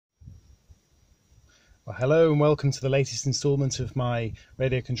Well, hello and welcome to the latest instalment of my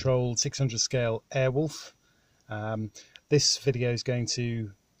radio controlled 600 scale Airwolf. This video is going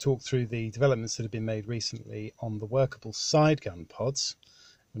to talk through the developments that have been made recently on the workable side gun pods.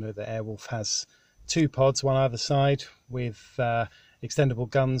 We know that Airwolf has two pods, one either side, with extendable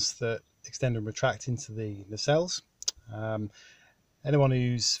guns that extend and retract into the nacelles. Anyone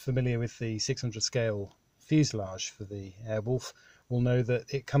who's familiar with the 600 scale fuselage for the Airwolf will know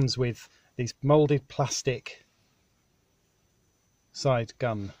that it comes with these moulded plastic side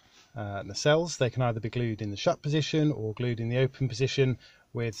gun nacelles. They can either be glued in the shut position or glued in the open position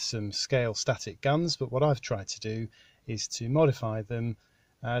with some scale static guns, but what I've tried to do is to modify them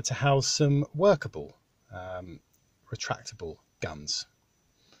to house some workable retractable guns.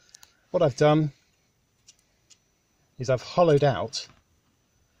 What I've done is I've hollowed out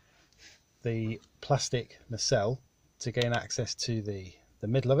the plastic nacelle to gain access to the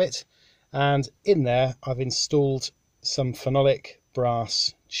middle of it, and in there I've installed some phenolic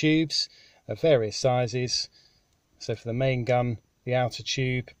brass tubes of various sizes. So for the main gun, the outer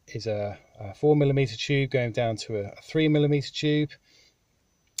tube is a 4mm tube going down to a 3mm tube,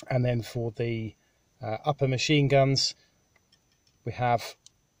 and then for the upper machine guns we have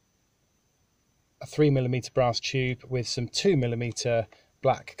a 3mm brass tube with some 2mm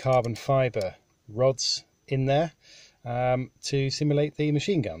black carbon fibre rods in there to simulate the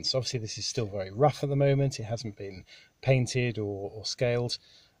machine guns. Obviously this is still very rough at the moment, it hasn't been painted or scaled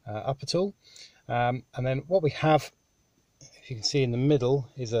up at all. And then what we have, if you can see in the middle,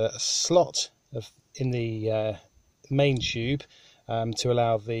 is a slot in the main tube to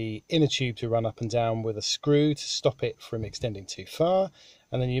allow the inner tube to run up and down with a screw to stop it from extending too far.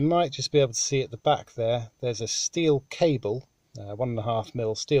 And then you might just be able to see at the back there's a steel cable,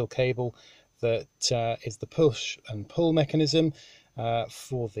 1.5mm steel cable, that is the push and pull mechanism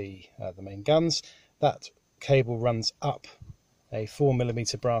for the main guns. That cable runs up a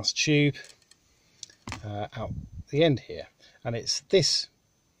 4mm brass tube out the end here, and it's this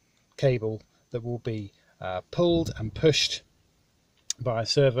cable that will be pulled and pushed by a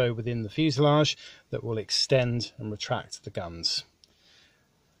servo within the fuselage that will extend and retract the guns.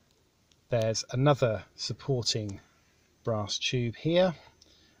 There's another supporting brass tube here.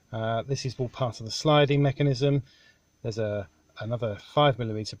 This is all part of the sliding mechanism. There's another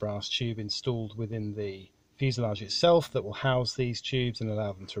 5mm brass tube installed within the fuselage itself that will house these tubes and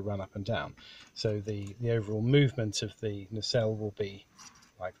allow them to run up and down. So the overall movement of the nacelle will be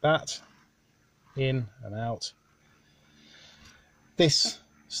like that, in and out. This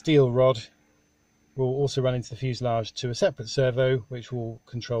steel rod will also run into the fuselage to a separate servo which will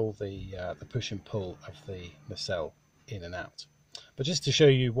control the push and pull of the nacelle in and out. But just to show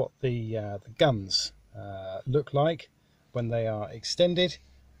you what the guns look like when they are extended,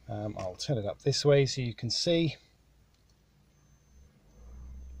 I'll turn it up this way so you can see.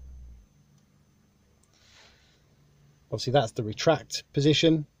 Obviously that's the retract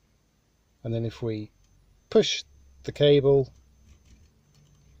position, and then if we push the cable,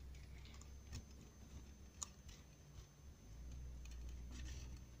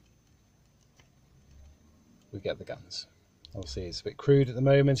 we get the guns. Obviously it's a bit crude at the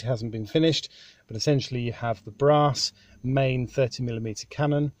moment, it hasn't been finished, but essentially you have the brass main 30mm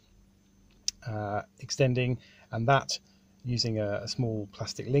cannon extending, and that, using a small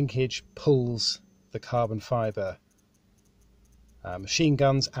plastic linkage, pulls the carbon fibre machine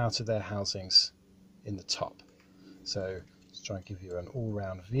guns out of their housings in the top. So let's try and give you an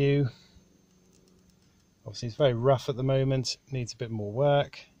all-round view. Obviously it's very rough at the moment, needs a bit more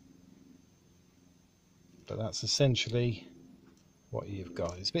work, but that's essentially what you've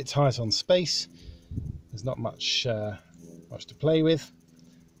got. It's a bit tight on space, there's not much to play with.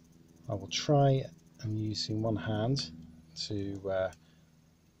 I will try and using one hand to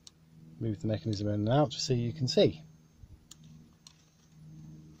move the mechanism in and out so you can see.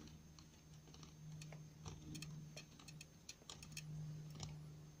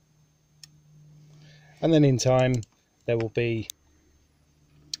 And then in time there will be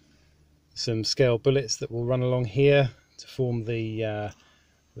some scale bullets that will run along here to form the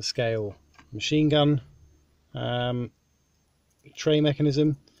scale machine gun tray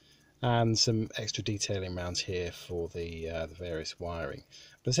mechanism, and some extra detailing around here for the various wiring.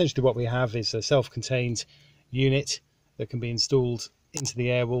 But essentially what we have is a self-contained unit that can be installed into the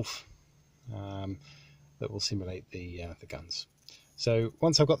Airwolf that will simulate the guns. So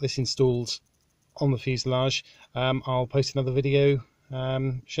once I've got this installed on the fuselage, I'll post another video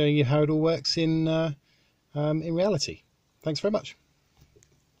showing you how it all works in reality. Thanks very much.